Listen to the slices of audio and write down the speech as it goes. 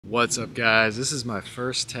What's up, guys? This is my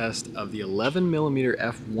first test of the 11mm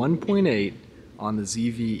F1.8 on the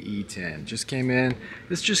ZV-E10. Just came in.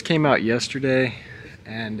 This just came out yesterday,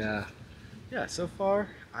 and yeah, so far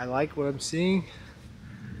I like what I'm seeing.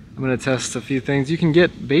 I'm gonna test a few things. You can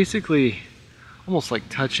get basically almost like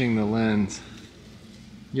touching the lens.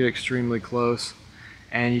 You get extremely close,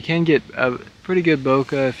 and you can get a pretty good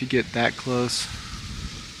bokeh if you get that close.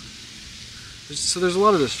 So there's a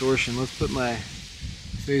lot of distortion. Let's put my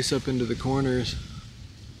face up into the corners,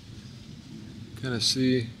 kind of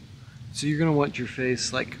see. So you're gonna want your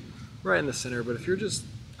face like right in the center, but if you're just,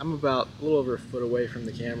 I'm about a little over a foot away from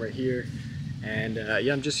the camera here, and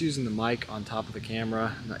yeah, I'm just using the mic on top of the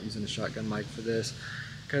camera. I'm not using a shotgun mic for this,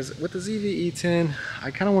 because with the ZV-E10,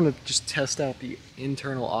 I kind of want to just test out the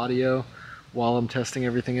internal audio while I'm testing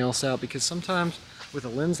everything else out, because sometimes with a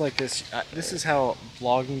lens like this, this is how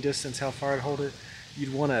vlogging distance, how far I'd hold it,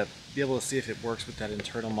 you'd want to be able to see if it works with that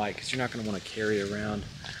internal mic, because you're not going to want to carry around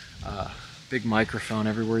a big microphone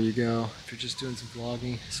everywhere you go if you're just doing some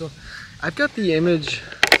vlogging. So I've got the image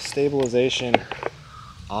stabilization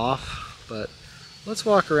off, but let's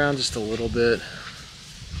walk around just a little bit,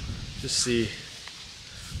 just see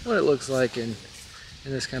what it looks like in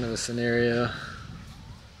this kind of a scenario.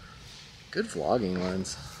 Good vlogging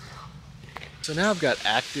lens. So now I've got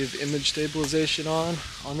active image stabilization on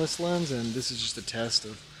this lens, and this is just a test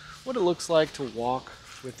of what it looks like to walk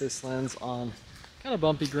with this lens on kind of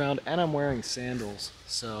bumpy ground, and I'm wearing sandals,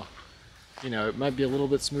 so you know, it might be a little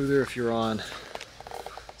bit smoother if you're on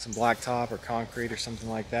some blacktop or concrete or something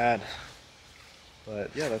like that.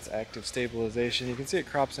 But yeah, that's active stabilization. You can see it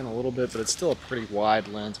crops in a little bit, but it's still a pretty wide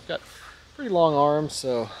lens. I've got pretty long arms,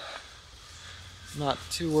 so I'm not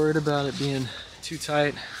too worried about it being too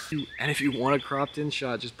tight. And if you want a cropped in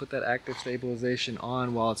shot, just put that active stabilization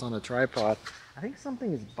on while it's on a tripod. I think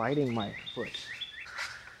something is biting my foot.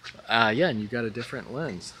 Yeah, and you've got a different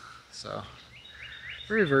lens. So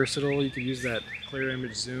very versatile. You could use that clear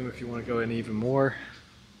image zoom if you want to go in even more.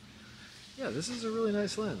 Yeah, this is a really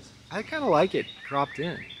nice lens. I kind of like it cropped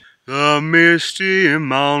in. The misty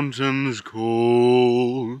mountains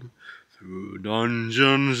cold, through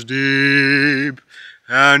dungeons deep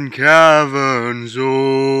and caverns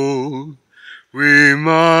old, we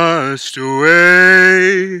must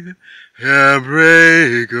away ere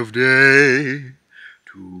break of day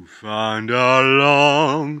to find our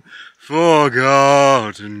long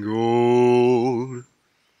forgotten gold.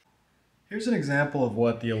 Here's an example of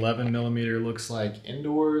what the 11mm looks like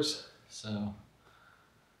indoors. So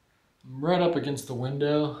I'm right up against the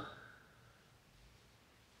window.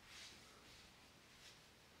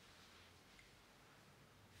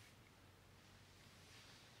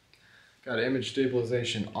 Got image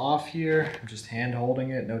stabilization off here. I'm just hand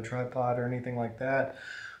holding it, no tripod or anything like that.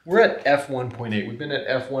 We're at f1.8. We've been at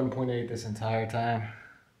f1.8 this entire time.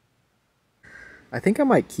 I think I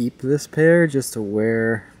might keep this pair just to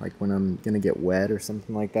wear like when I'm gonna get wet or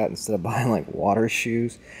something like that, instead of buying like water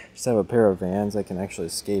shoes. Just have a pair of Vans I can actually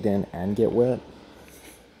skate in and get wet.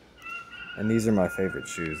 And these are my favorite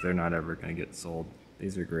shoes. They're not ever gonna get sold.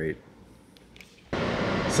 These are great.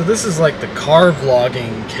 So this is like the car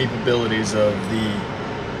vlogging capabilities of the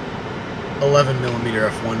 11mm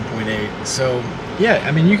f1.8. So yeah,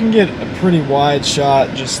 I mean, you can get a pretty wide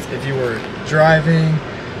shot just if you were driving.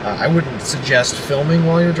 I wouldn't suggest filming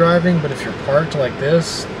while you're driving, but if you're parked like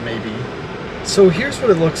this, maybe. So here's what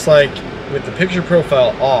it looks like with the picture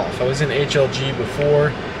profile off. I was in HLG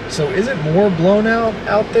before, so is it more blown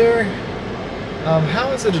out there?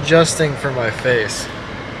 How is it adjusting for my face?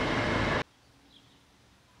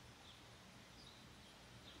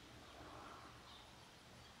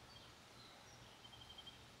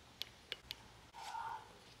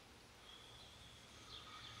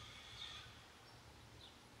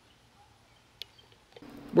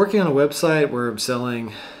 Working on a website where I'm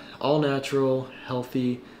selling all natural,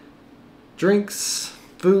 healthy drinks,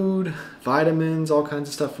 food, vitamins, all kinds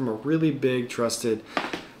of stuff from a really big, trusted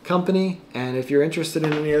company. And if you're interested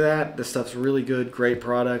in any of that, this stuff's really good, great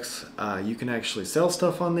products. You can actually sell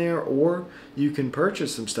stuff on there, or you can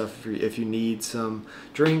purchase some stuff if you need some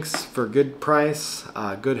drinks for good price,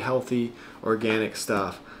 good, healthy, organic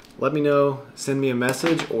stuff. Let me know, send me a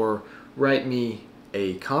message, or write me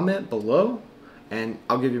a comment below, and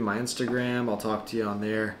I'll give you my Instagram. I'll talk to you on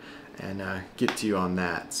there and get to you on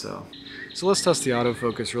that. So let's test the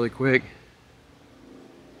autofocus really quick.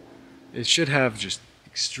 It should have just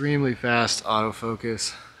extremely fast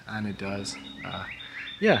autofocus, and it does.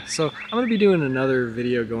 Yeah, so I'm going to be doing another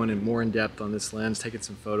video going in more in depth on this lens, taking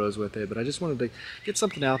some photos with it, but I just wanted to get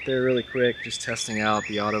something out there really quick, just testing out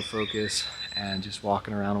the autofocus and just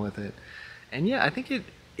walking around with it. And yeah, I think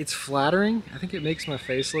it's flattering. I think it makes my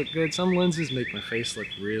face look good. Some lenses make my face look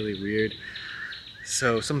really weird.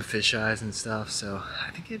 So some fish eyes and stuff. So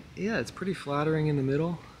I think it's pretty flattering in the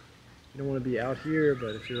middle. You don't want to be out here,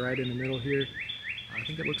 but if you're right in the middle here, I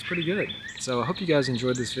think it looks pretty good. So I hope you guys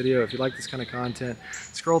enjoyed this video. If you like this kind of content,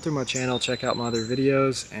 scroll through my channel, check out my other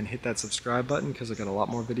videos, and hit that subscribe button because I got a lot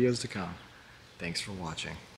more videos to come. Thanks for watching.